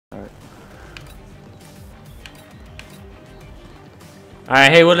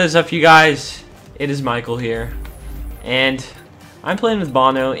Alright, hey, what is up, you guys? It is Michael here, and I'm playing with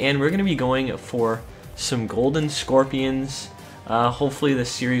Bono, and we're going to be going for some Golden Scorpions. Hopefully this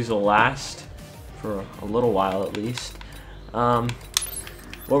series will last for a little while at least. What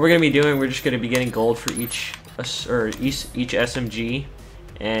we're going to be doing, we're just going to be getting gold for each SMG,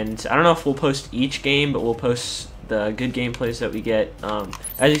 and I don't know if we'll post each game, but we'll post the good gameplays that we get.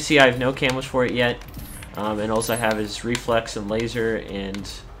 As you see, I have no camos for it yet. And also I have his reflex and laser, and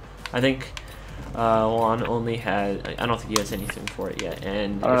I think Juan only had, I don't think he has anything for it yet.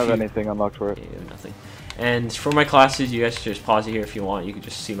 And I don't have anything unlocked for it. Yeah, nothing. And for my classes, you guys can just pause it here if you want. You can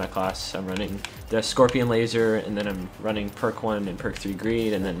just see my class. I'm running the Scorpion laser, and then I'm running perk 1 and perk 3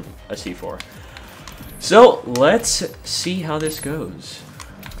 greed, and then a C4. So let's see how this goes.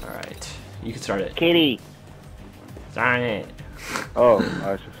 Alright, you can start it. Kitty! Start it. Oh,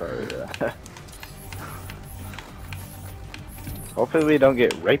 I should start with that. Hopefully we don't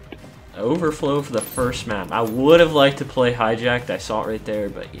get raped. Overflow for the first map. I would have liked to play Hijacked. I saw it right there,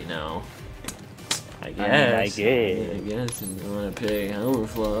 but you know, I guess if you want to play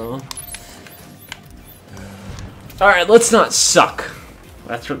Overflow. All right, let's not suck.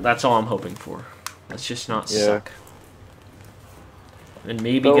 That's all I'm hoping for. Let's just not suck. And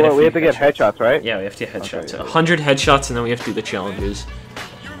maybe so, get a few we have to get headshots, right? Yeah, we have to get headshots. Okay, yeah. 100 headshots, and then we have to do the challenges.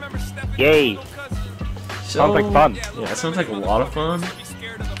 Yay! So, sounds like fun. Yeah, it sounds like a lot of fun.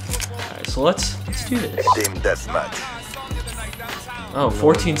 Alright, so let's do this. Team deathmatch. Oh,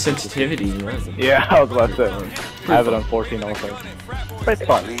 14 sensitivity. Yeah, I was about to say. I have it on 14 also. But it's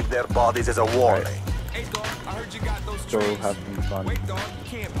fun. Leave their bodies as a warning. So have some fun. We've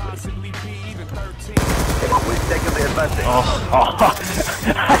taken the advantage. Oh.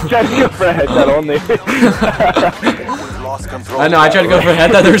 I tried to go for a headshot only. We've lost control. I know, I tried to go for a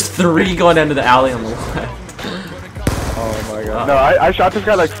headshot. There's 3 going into the alley on the left. Oh my god. No, I shot this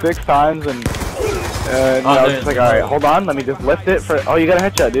guy like 6 times and I was just like, alright, hold on, let me just lift it for. Oh, you got a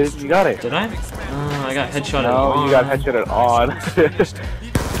headshot, dude. You got it. Did I? I got headshot at No, on. you got headshot at on. Here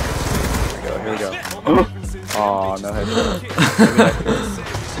we go. Oh, no headshot.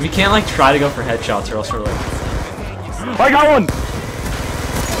 We can't like try to go for headshots or else we're like. I got one!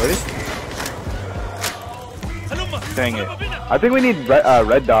 Ready? Dang it. I think we need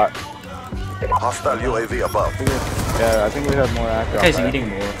red dot. Hostile UAV above. Yeah, I think we have more accurate. This guy's eating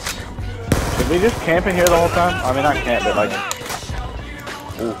bullets. Should we just camp in here the whole time? I mean, not camp, but like.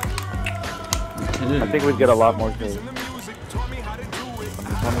 Ooh. I think we'd get a lot more kills.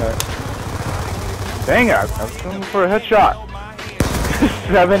 Dang it, I was going for a headshot.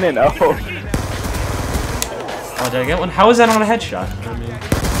 7-0. Oh, did I get one? How is that on a headshot? I mean...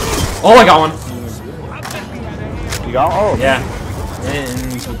 Oh, I got one! You got one? Oh. Yeah.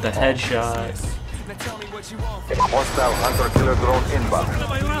 Ends with the headshot. Hostile hunter-killer drone inbound.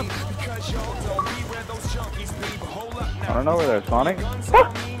 I don't know where they're spawning.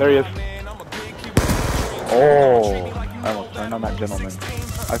 Ah, there he is. Oh, I almost turned on that gentleman.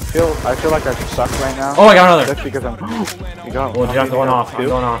 I feel like I suck right now. Oh, I got another. That's because I'm. You got one. Well, I'm going off. Two? I'm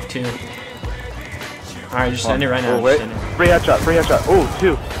going off too. All right, just end it right now. Oh, wait. Free headshot. Free headshot. Oh,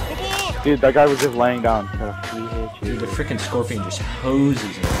 2. Dude, that guy was just laying down. Dude, the freaking Scorpion just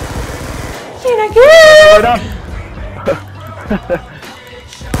hoses him.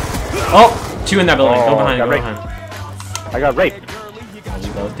 Oh, 2 in that building. Go behind. Go behind. I got raped. Oh, we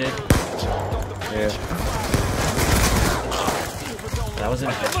both did. Yeah. That was a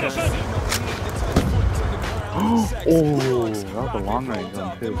headshot. Oh, that was a long range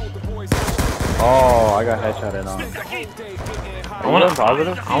one too. Oh, I got headshotted on. I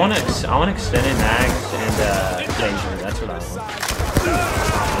want extended mags and laser. That's what I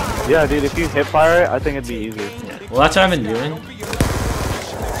want. Yeah, dude, if you hip fire it, I think it'd be easier. Yeah. Well, that's what I've been doing.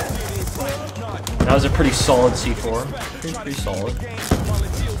 That was a pretty solid C4. Pretty solid.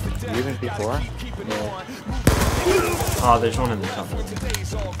 You using C4? Yeah. Oh, there's one in the top.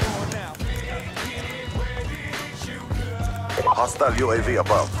 Hostile UAV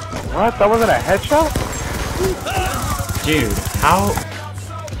above. What? That wasn't a headshot? Dude, how?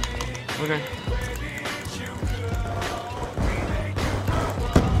 Okay.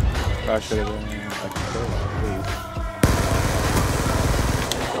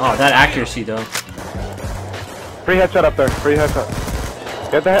 Oh, that accuracy though. Free headshot up there. Free headshot.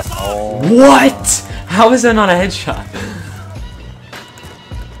 Get that? Oh. What? How is that not a headshot?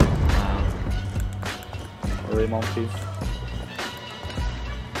 Wow. Really, monkey.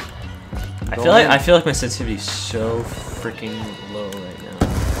 I feel like my sensitivity is so freaking low right now.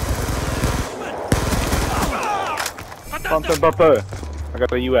 I got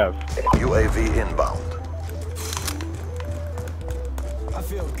the UAV. UAV inbound.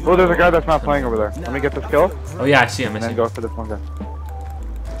 Oh, there's a guy that's not playing over there. Let me get this kill. Oh yeah, I see him. And then go for this one guy.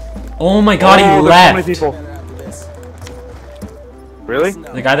 Oh my god, he left. There's so many people. Really?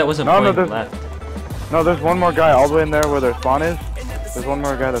 The guy that wasn't playing left. No, there's one more guy all the way in there where their spawn is. There's one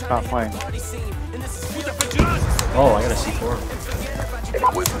more guy that's not playing. Oh, I got a C4.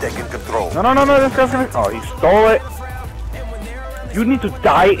 We've taken control. No, this guy's gonna... Oh, he stole it. You need to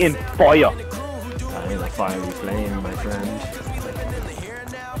die in fire. Die in a fiery flame, my friend.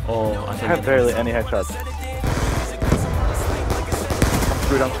 Oh, I I have barely any headshots.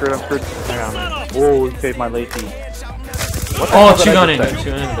 I'm screwed. I got him. Oh, he saved my Lacey. Oh, two gun in.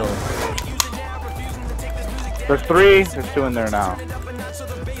 Two in the building. There's 3. There's 2 in there now.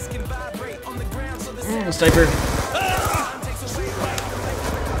 Sniper.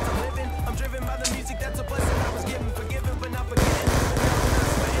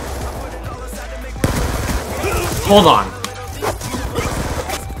 Hold on.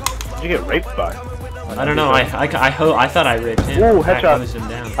 Did you get raped by? I don't know. I thought I ripped him. Ooh, headshot. Him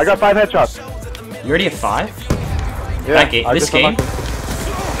down. I got 5 headshots. You already have 5? Yeah. That game. This game?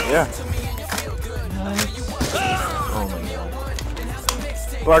 Yeah. Oh my god.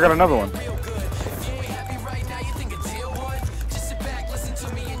 Well, I got another one.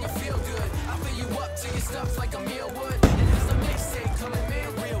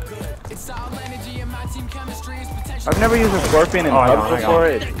 I've never used a Scorpion in hubs before.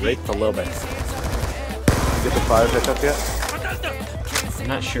 It rapes a little bit. You get the 5 headshots yet? I'm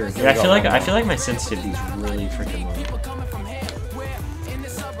not sure. Dude, I feel like my sensitivity is really freaking low.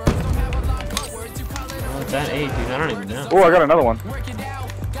 Oh, it's at 8, dude. I don't even know. Oh, I got another one.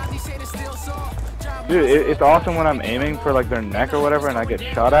 Dude, it's awesome when I'm aiming for like their neck or whatever and I get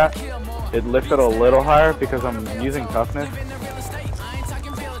shot at. It lifts it a little higher because I'm using toughness.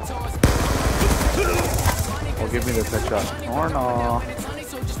 Oh, give me this headshot. Or no.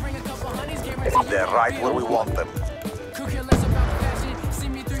 They're right where we want them.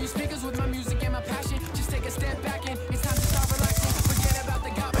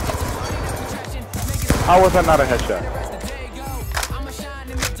 How was that not a headshot?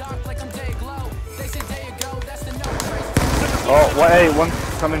 Oh, well, hey, one's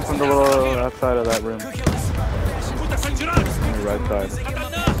coming from the little outside of that room. On the right side.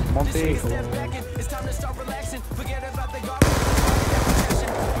 Monty.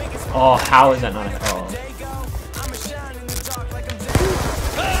 Oh, how is that not a... Oh.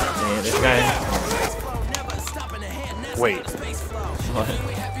 Man, this guy... Wait. What?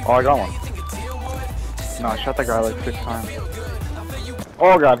 Oh, I got one. No, I shot that guy like 6 times.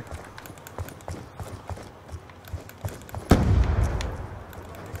 Oh, God.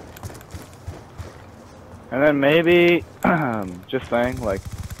 And then maybe, just saying, like,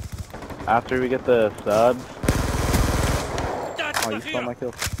 after we get the subs. Oh, you stole my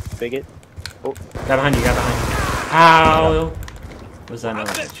kill, bigot. Oh. Got behind you, got behind you. How was that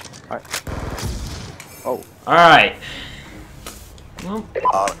another pitch? Oh. Alright. Well,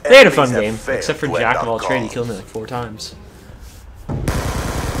 they had a fun game, except for Jack of all trades. He killed me like 4 times.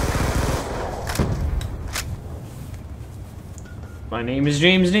 My name is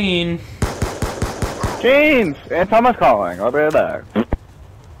James Dean. James! And Thomas calling. I'll be back.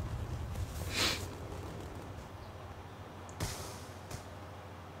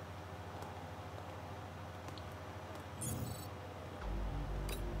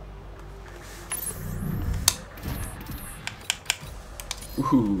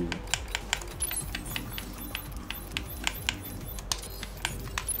 Ooh.